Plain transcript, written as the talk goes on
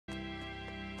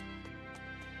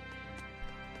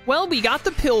Well, we got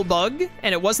the pill bug,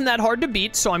 and it wasn't that hard to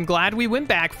beat, so I'm glad we went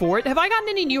back for it. Have I gotten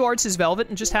any new arts as Velvet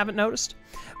and just haven't noticed?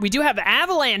 We do have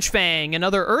Avalanche Fang,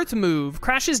 another Earth move.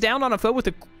 Crashes down on a foe with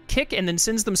a kick and then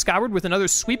sends them skyward with another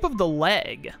sweep of the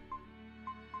leg.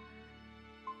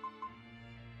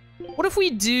 What if we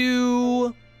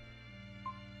do...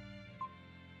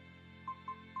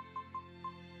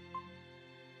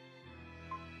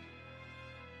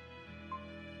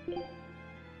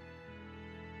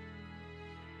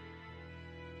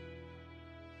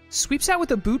 Sweeps out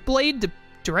with a boot blade.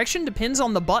 Direction depends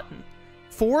on the button.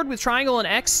 Forward with triangle and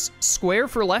X, square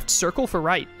for left, circle for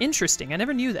right. Interesting, I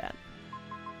never knew that.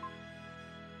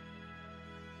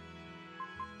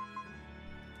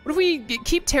 What if we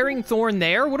keep Tearing Thorn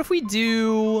there? What if we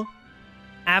do...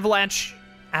 Avalanche...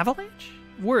 Avalanche?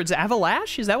 Words,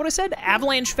 Avalash? Is that what I said?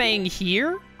 Avalanche Fang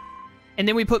here? And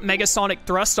then we put Megasonic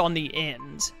Thrust on the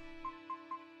end.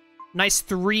 Nice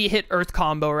 3-hit Earth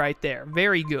combo right there.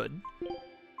 Very good.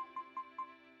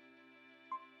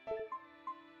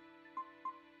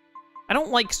 I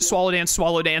don't like Swallow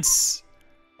Dance,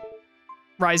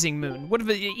 Rising Moon. What if,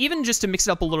 even just to mix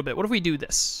it up a little bit, what if we do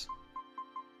this?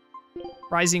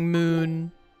 Rising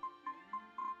Moon,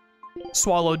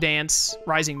 Swallow Dance,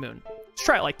 Rising Moon. Let's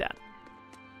try it like that.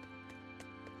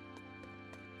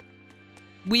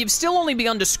 We've still only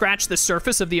begun to scratch the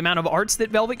surface of the amount of arts that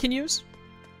Velvet can use.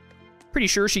 Pretty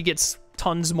sure she gets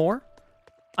tons more.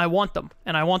 I want them,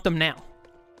 and I want them now.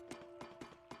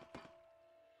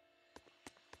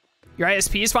 Your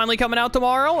ISP is finally coming out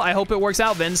tomorrow. I hope it works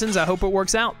out, Vincent. I hope it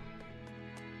works out.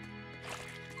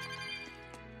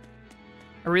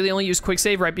 I really only use quick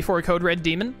save right before a Code Red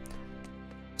Demon.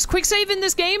 Does quick save in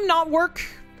this game not work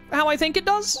how I think it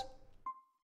does?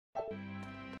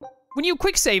 When you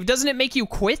quick save, doesn't it make you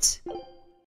quit? Are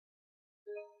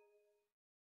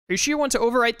you sure you want to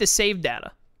overwrite the save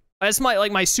data? That's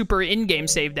my super in-game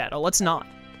save data. Let's not.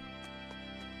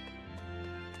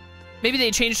 Maybe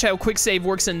they changed how quick save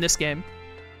works in this game.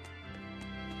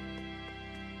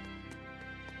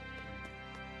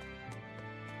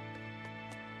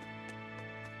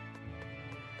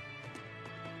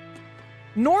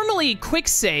 Normally, quick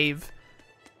save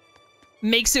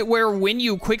makes it where when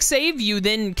you quick save, you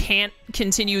then can't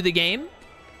continue the game.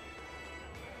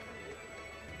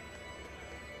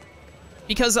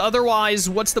 Because otherwise,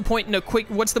 what's the point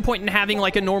in having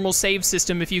like a normal save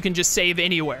system if you can just save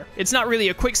anywhere? It's not really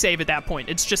a quick save at that point.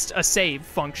 It's just a save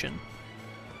function.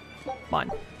 Fine.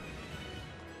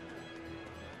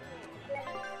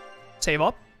 Save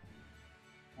up.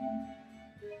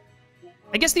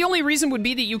 I guess the only reason would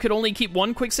be that you could only keep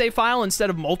one quick save file instead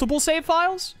of multiple save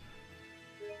files?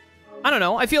 I don't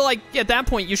know. I feel like at that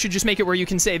point you should just make it where you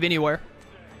can save anywhere.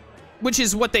 Which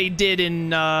is what they did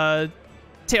in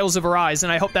Tales of Arise,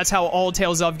 and I hope that's how all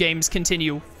Tales of games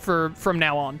continue from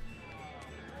now on.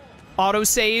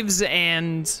 Auto-saves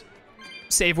and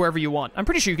save wherever you want. I'm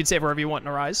pretty sure you can save wherever you want in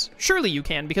Arise. Surely you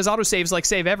can, because auto-saves like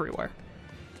save everywhere.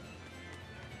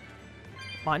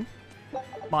 Mine.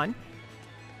 Mine.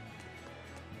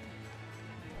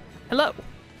 Hello.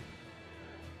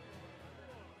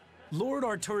 Lord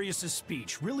Artorius'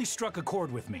 speech really struck a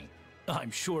chord with me.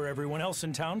 I'm sure everyone else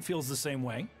in town feels the same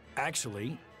way.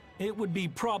 Actually, it would be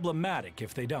problematic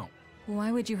if they don't.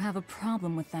 Why would you have a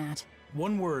problem with that?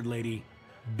 One word, lady.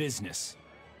 Business.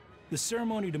 The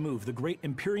ceremony to move the great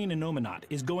Empyrean Innominat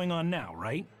is going on now,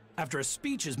 right? After a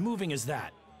speech as moving as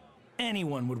that,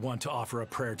 anyone would want to offer a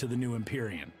prayer to the new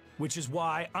Empyrean. Which is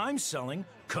why I'm selling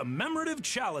commemorative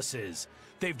chalices.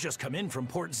 They've just come in from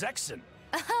Port Zekson.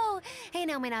 Oh,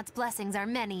 Innominat's blessings are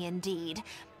many indeed.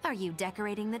 Are you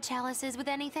decorating the chalices with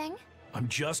anything? I'm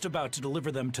just about to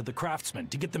deliver them to the craftsman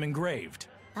to get them engraved.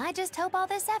 I just hope all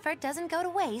this effort doesn't go to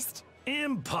waste.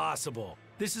 Impossible!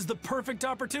 This is the perfect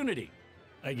opportunity.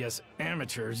 I guess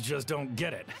amateurs just don't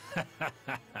get it.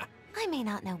 I may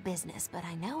not know business, but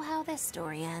I know how this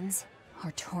story ends.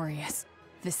 Artorius,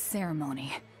 this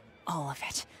ceremony, all of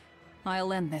it.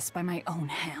 I'll end this by my own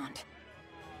hand.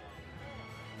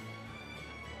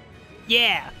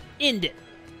 Yeah, end it.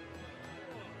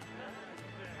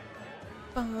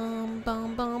 Bum,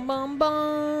 bum, bum, bum,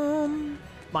 bum.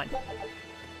 Mine.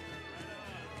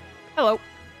 Hello.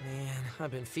 Man,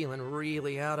 I've been feeling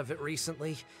really out of it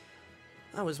recently.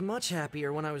 I was much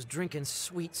happier when I was drinking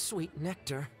sweet, sweet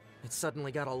nectar. It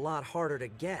suddenly got a lot harder to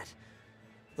get.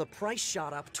 The price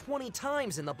shot up 20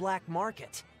 times in the black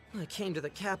market. I came to the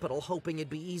capital hoping it'd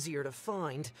be easier to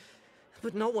find,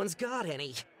 but no one's got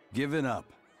any. Give it up.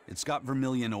 It's got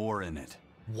vermilion ore in it.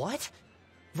 What?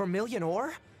 Vermilion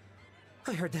ore?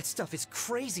 I heard that stuff is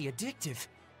crazy addictive.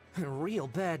 Real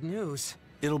bad news.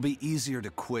 It'll be easier to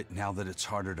quit now that it's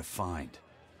harder to find.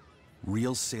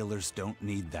 Real sailors don't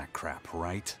need that crap,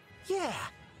 right? Yeah,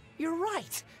 you're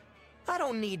right. I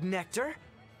don't need nectar.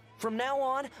 From now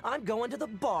on, I'm going to the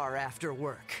bar after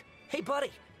work. Hey,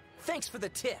 buddy, thanks for the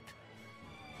tip.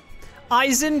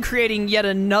 Aizen creating yet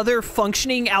another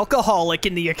functioning alcoholic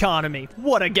in the economy.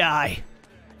 What a guy.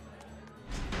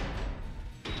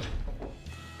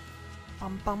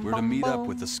 We're to meet up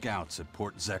with the scouts at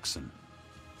Port Zekson.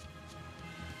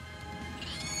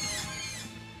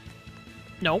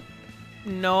 No.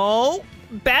 No.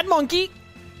 Bad monkey.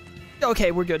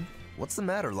 Okay, we're good. What's the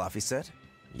matter, Laphicet?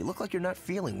 You look like you're not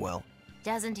feeling well.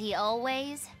 Doesn't he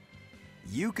always?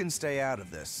 You can stay out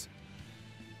of this.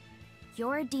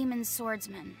 You're a demon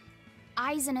swordsman.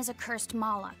 Aizen is a cursed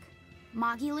Moloch.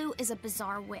 Magilu is a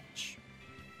bizarre witch.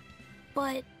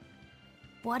 But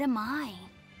what am I?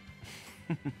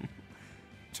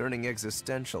 Turning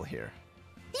existential here.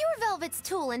 You're Velvet's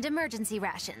tool and emergency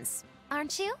rations,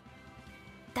 aren't you?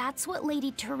 That's what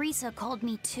Lady Teresa called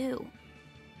me too.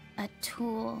 A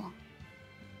tool.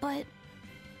 But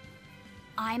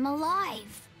I'm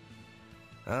alive.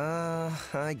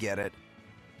 I get it.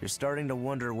 You're starting to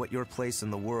wonder what your place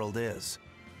in the world is.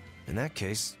 In that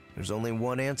case, there's only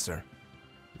one answer.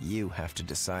 You have to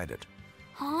decide it.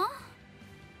 Huh?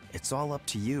 It's all up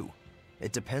to you.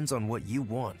 It depends on what you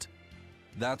want.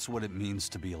 That's what it means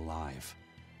to be alive.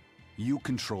 You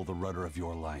control the rudder of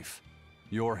your life.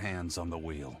 Your hands on the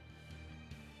wheel.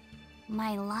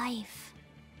 My life.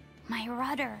 My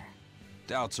rudder.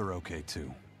 Doubts are okay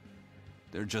too.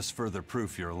 They're just further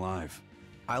proof you're alive.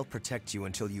 I'll protect you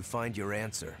until you find your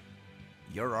answer.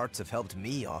 Your arts have helped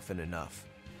me often enough.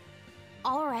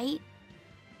 All right.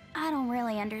 I don't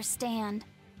really understand.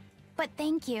 But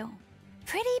thank you.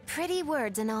 Pretty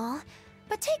words and all.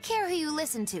 But take care who you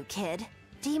listen to, kid.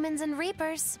 Demons and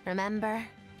reapers, remember?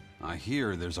 I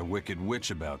hear there's a wicked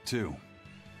witch about too.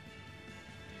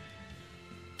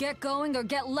 Get going or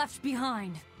get left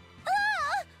behind.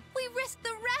 Ah! We risk the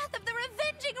wrath of the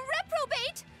revenging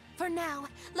reprobate! For now,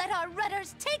 let our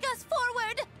rudders take us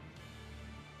forward!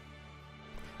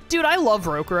 Dude, I love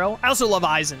Rokuro. I also love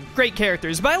Aizen. Great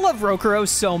characters, but I love Rokuro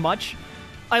so much.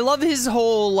 I love his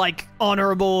whole, like,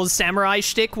 honorable samurai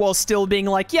shtick while still being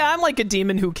like, yeah, I'm like a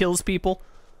demon who kills people,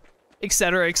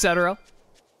 etc., etc.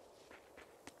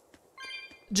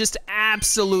 Just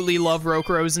absolutely love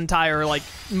Rokuro's entire, like,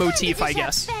 motif, I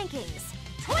guess.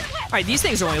 Alright, these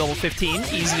things are only level 15.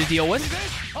 Easy to deal with.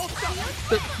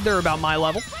 They're about my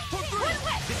level.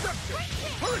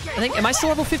 I think, am I still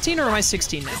level 15 or am I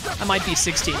 16 now? I might be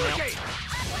 16 now. Come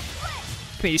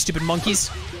here, you stupid monkeys.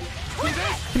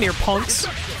 Come here, punks.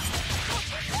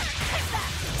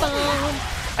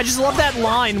 I just love that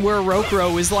line where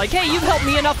Rokuro is like, hey, you've helped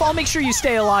me enough, I'll make sure you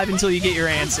stay alive until you get your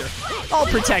answer. I'll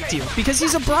protect you, because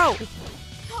he's a bro.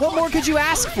 What more could you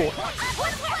ask for?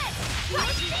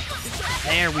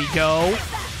 There we go.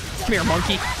 Come here,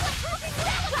 monkey.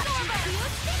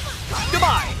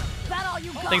 Goodbye.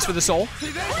 Thanks for the soul.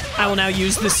 I will now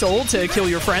use the soul to kill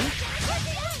your friend.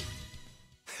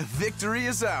 Victory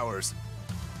is ours.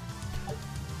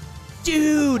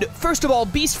 Dude, first of all,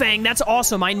 Beast Fang, that's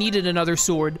awesome. I needed another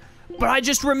sword. But I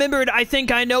just remembered, I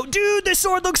think I know. Dude, this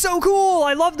sword looks so cool.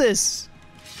 I love this.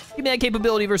 Give me that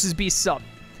capability versus Beast sub.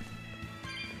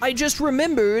 I just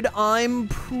remembered, I'm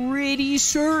pretty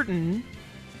certain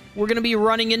we're going to be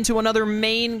running into another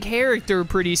main character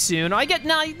pretty soon. I get,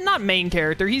 not main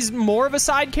character. He's more of a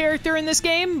side character in this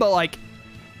game, but, like,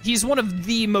 he's one of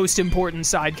the most important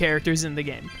side characters in the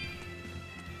game.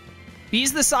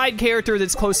 He's the side character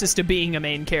that's closest to being a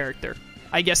main character,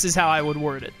 I guess is how I would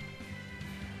word it.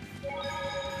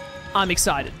 I'm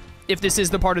excited, if this is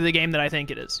the part of the game that I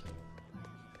think it is.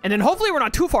 And then hopefully we're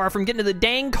not too far from getting to the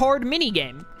dang card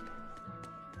minigame.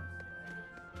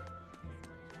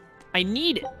 I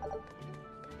need it.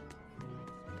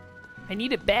 I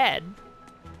need it bad.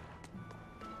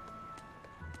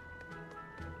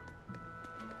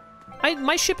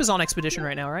 My ship is on expedition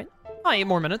right now, right? Oh, 8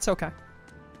 more minutes, okay.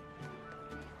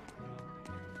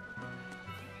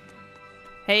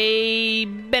 Hey,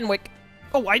 Benwick.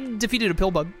 Oh, I defeated a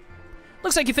pillbug.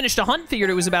 Looks like you finished a hunt. Figured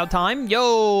it was about time.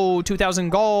 Yo, 2,000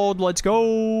 gold. Let's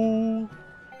go.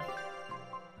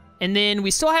 And then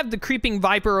we still have the Creeping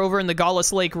Viper over in the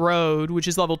Gallus Lake Road, which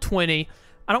is level 20.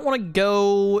 I don't want to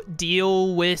go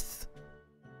deal with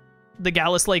the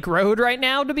Gallus Lake Road right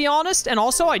now, to be honest. And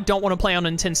also, I don't want to play on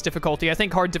intense difficulty. I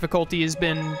think hard difficulty has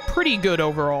been pretty good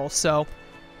overall, so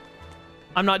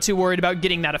I'm not too worried about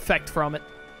getting that effect from it.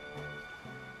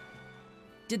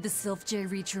 Did the Sylph J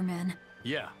reach your men?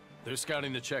 Yeah, they're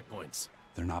scouting the checkpoints.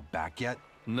 They're not back yet?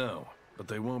 No, but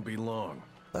they won't be long.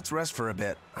 Let's rest for a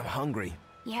bit. I'm hungry.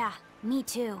 Yeah, me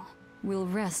too. We'll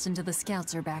rest until the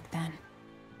scouts are back then.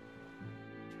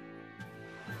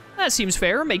 That seems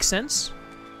fair, makes sense.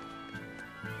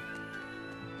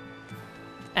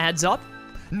 Adds up.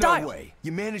 No way!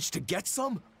 You managed to get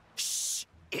some? Shh,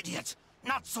 idiot!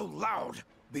 Not so loud!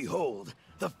 Behold,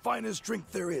 the finest drink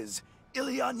there is,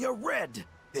 Ilyanya Red!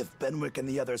 If Benwick and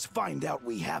the others find out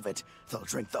we have it, they'll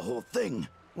drink the whole thing.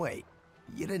 Wait,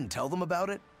 you didn't tell them about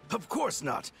it? Of course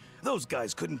not. Those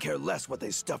guys couldn't care less what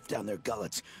they stuff down their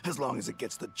gullets, as long as it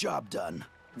gets the job done.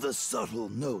 The subtle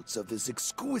notes of this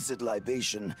exquisite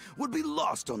libation would be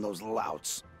lost on those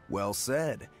louts. Well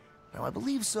said. Now, I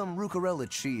believe some Rucarella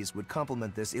cheese would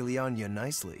complement this Ilyanya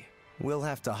nicely. We'll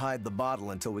have to hide the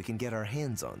bottle until we can get our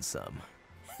hands on some.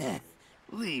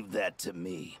 Leave that to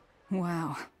me.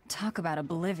 Wow, talk about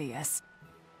oblivious.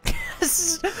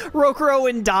 Rokuro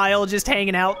and Dial just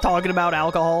hanging out, talking about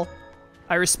alcohol.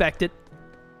 I respect it.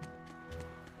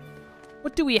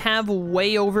 What do we have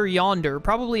way over yonder?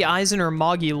 Probably Aizen or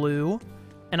Magilu.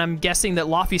 And I'm guessing that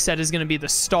Laphicet is going to be the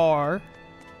star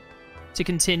to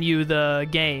continue the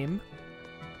game.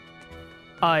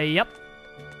 Yep.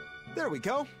 There we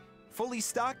go. Fully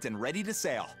stocked and ready to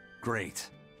sail. Great.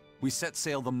 We set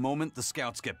sail the moment the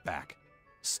scouts get back.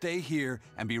 Stay here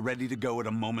and be ready to go at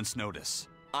a moment's notice.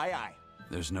 Aye, aye.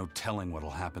 There's no telling what'll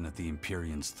happen at the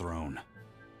Empyrean's throne.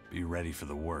 Be ready for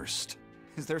the worst.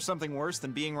 Is there something worse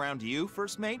than being around you,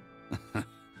 First Mate?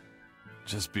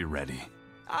 Just be ready.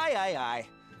 Aye, aye, aye.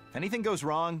 If anything goes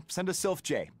wrong, send a Sylph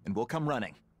J, and we'll come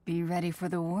running. Be ready for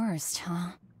the worst,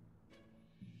 huh?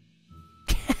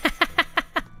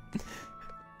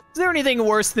 Is there anything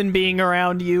worse than being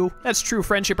around you? That's true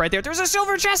friendship right there. There's a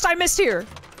silver chest I missed here!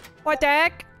 What the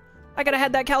heck? I could have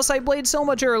had that calcite blade so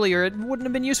much earlier. It wouldn't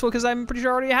have been useful because I'm pretty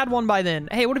sure I already had one by then.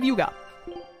 Hey, what have you got?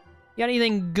 You got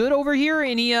anything good over here?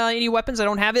 Any weapons? I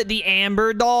don't have it. The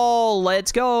Amber Doll.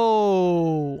 Let's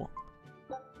go.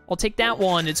 I'll take that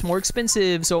one. It's more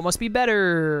expensive, so it must be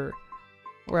better.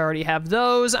 We already have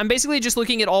those. I'm basically just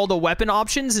looking at all the weapon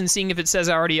options and seeing if it says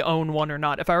I already own one or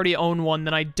not. If I already own one,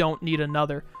 then I don't need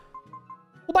another.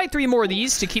 We'll buy 3 more of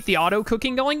these to keep the auto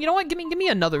cooking going. You know what? Give me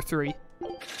another 3.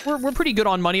 We're pretty good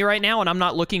on money right now, and I'm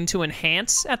not looking to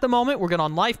enhance at the moment. We're good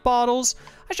on life bottles.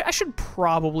 I should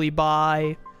probably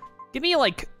buy... Give me,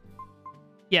 like...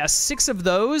 Yeah, 6 of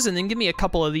those, and then give me a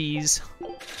couple of these.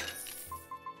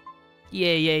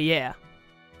 Yeah.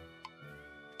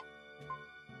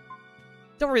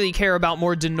 Don't really care about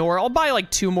more Denor. I'll buy, like,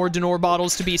 2 more Denor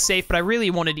bottles to be safe, but I really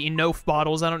wanted Enough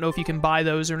bottles. I don't know if you can buy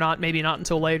those or not. Maybe not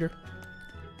until later.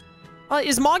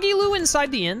 Is Magilu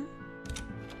inside the inn?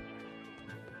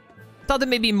 Thought that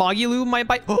maybe Magilu might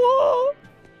buy... Oh!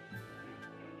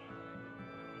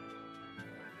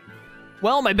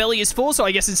 Well, my belly is full, so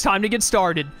I guess it's time to get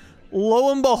started.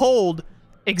 Lo and behold,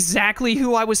 exactly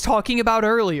who I was talking about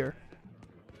earlier.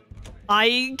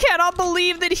 I cannot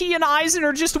believe that he and Aizen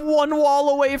are just one wall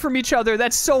away from each other.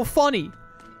 That's so funny.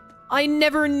 I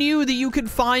never knew that you could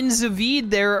find Zavid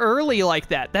there early like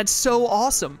that. That's so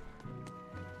awesome.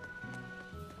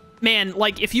 Man,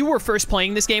 like, if you were first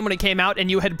playing this game when it came out and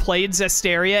you had played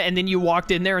Zestiria and then you walked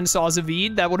in there and saw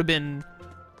Zavid, that would have been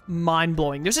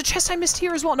mind-blowing. There's a chest I missed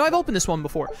here as well. No, I've opened this one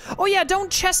before. Oh yeah,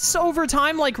 don't chests over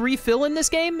time, like, refill in this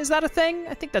game? Is that a thing?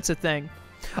 I think that's a thing.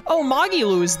 Oh,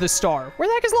 Magilu is the star. Where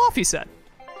the heck is Laphicet?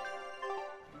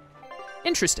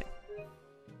 Interesting.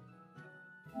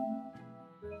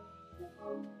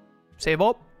 Save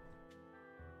up.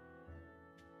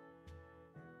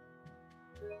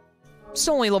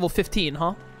 Still only level 15,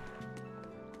 huh?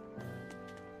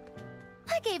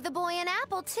 I gave the boy an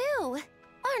apple, too.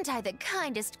 Aren't I the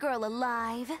kindest girl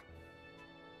alive?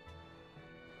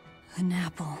 An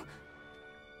apple.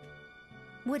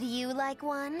 Would you like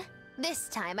one? This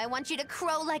time I want you to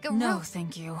crow like a No,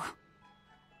 thank you.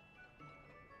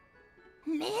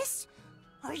 Miss,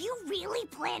 are you really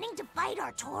planning to fight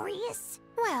Artorius?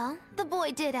 Well, the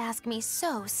boy did ask me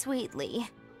so sweetly.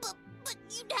 But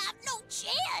you'd have no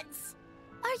chance!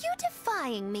 Are you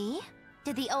defying me?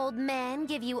 Did the old man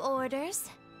give you orders?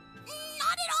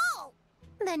 Not at all!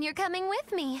 Then you're coming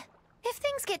with me. If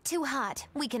things get too hot,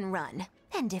 we can run.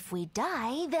 And if we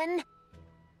die, then...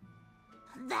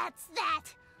 That's that.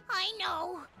 I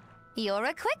know. You're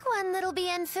a quick one, little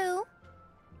Bienfu.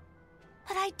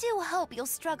 But I do hope you'll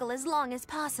struggle as long as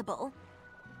possible.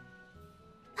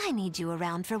 I need you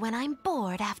around for when I'm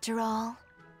bored, after all.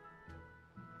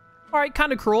 Alright,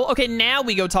 kind of cruel. Okay, now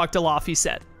we go talk to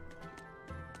Laphicet.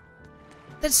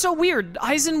 That's so weird.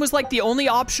 Aizen was like the only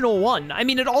optional one. I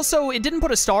mean, it didn't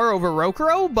put a star over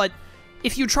Rokuro, but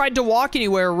if you tried to walk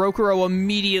anywhere, Rokuro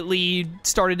immediately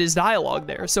started his dialogue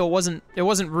there, so it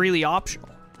wasn't really optional.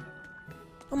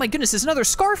 Oh my goodness, there's another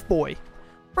scarf boy.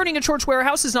 Burning a church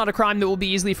warehouse is not a crime that will be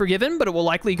easily forgiven, but it will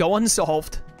likely go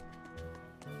unsolved.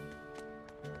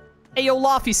 Ayo,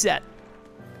 Laffy set.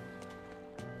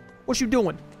 What you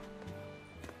doing?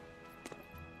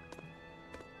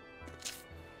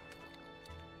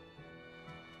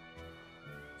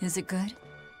 Is it good?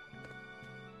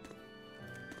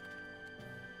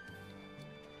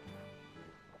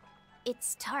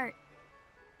 It's tart,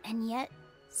 and yet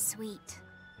sweet.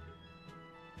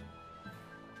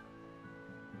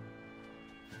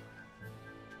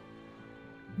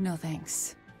 No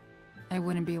thanks. I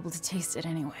wouldn't be able to taste it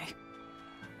anyway.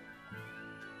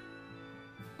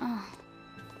 Oh.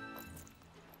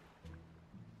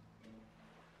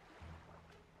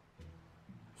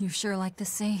 You sure like the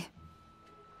sea?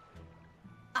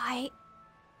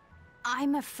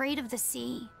 I'm afraid of the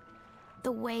sea.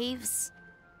 The waves,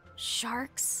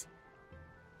 sharks,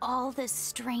 all this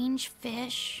strange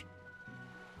fish.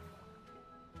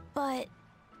 But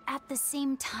at the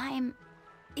same time,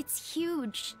 it's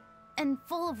huge and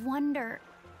full of wonder.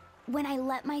 When I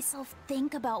let myself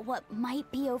think about what might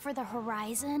be over the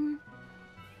horizon,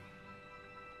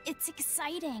 it's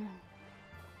exciting.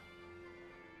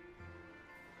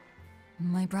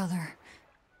 My brother,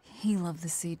 he loved the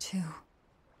sea too.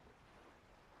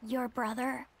 Your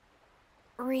brother?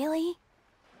 Really?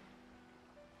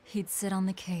 He'd sit on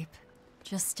the cape,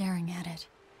 just staring at it.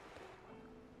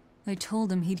 I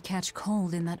told him he'd catch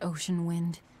cold in that ocean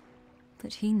wind,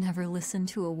 but he never listened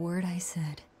to a word I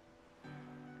said.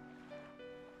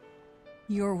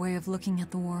 Your way of looking at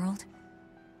the world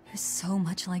is so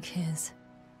much like his.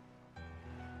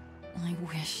 I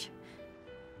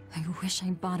wish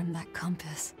I bought him that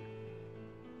compass.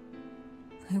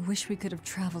 I wish we could have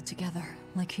traveled together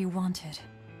like he wanted.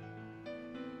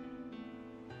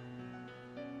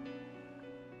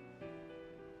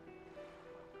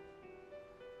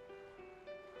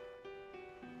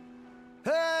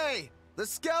 Hey! The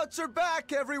scouts are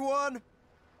back, everyone!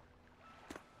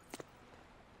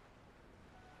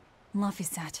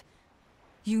 Laffy,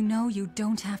 you know you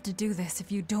don't have to do this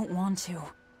if you don't want to.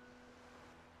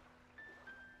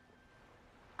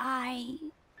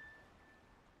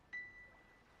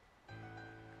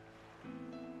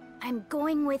 I'm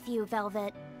going with you,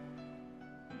 Velvet.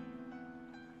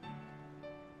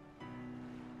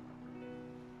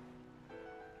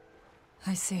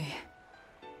 I see.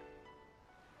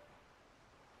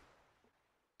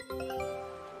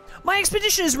 My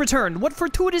expedition is returned! What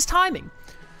fortuitous timing!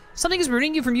 Something is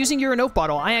preventing you from using your oak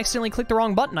bottle. I accidentally clicked the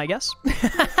wrong button, I guess.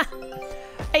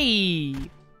 Hey!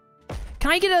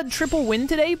 Can I get a triple win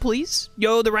today, please?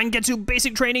 Yo, the Rangetsu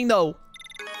basic training, though.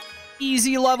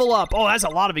 Easy level up. Oh, that's a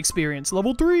lot of experience.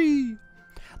 Level 3.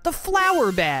 The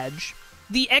Flower Badge.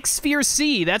 The X-Sphere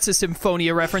C. That's a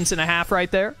Symphonia reference and a half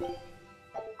right there.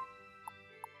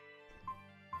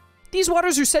 These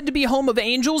waters are said to be home of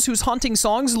angels whose haunting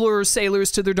songs lure sailors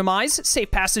to their demise.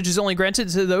 Safe passage is only granted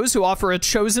to those who offer a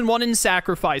chosen one in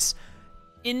sacrifice.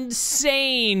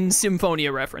 Insane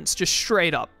Symphonia reference. Just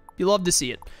straight up. You love to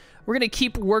see it. We're going to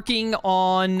keep working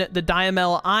on the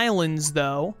Diamel Islands,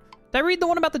 though. Did I read the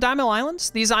one about the Diamel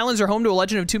Islands? These islands are home to a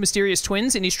legend of two mysterious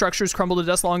twins. Any structures crumbled to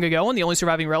dust long ago, and the only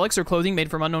surviving relics are clothing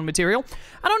made from unknown material.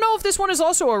 I don't know if this one is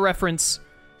also a reference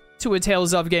to a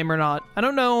Tales of game or not. I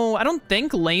don't know. I don't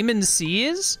think Layman Sea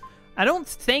is. I don't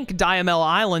think Diamel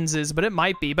Islands is, but it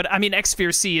might be. But, I mean,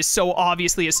 X-Sphere C is so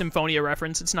obviously a Symphonia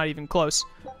reference. It's not even close.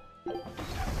 We're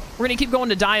going to keep going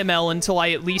to Diamel until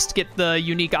I at least get the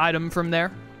unique item from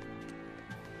there.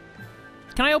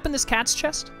 Can I open this cat's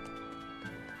chest?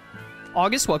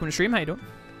 August, welcome to stream. How you doing?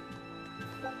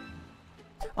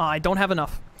 I don't have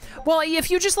enough. Well,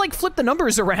 if you just, like, flip the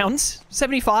numbers around,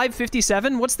 75,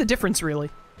 57, what's the difference, really?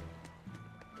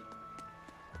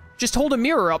 Just hold a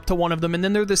mirror up to one of them, and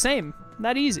then they're the same.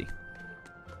 That easy.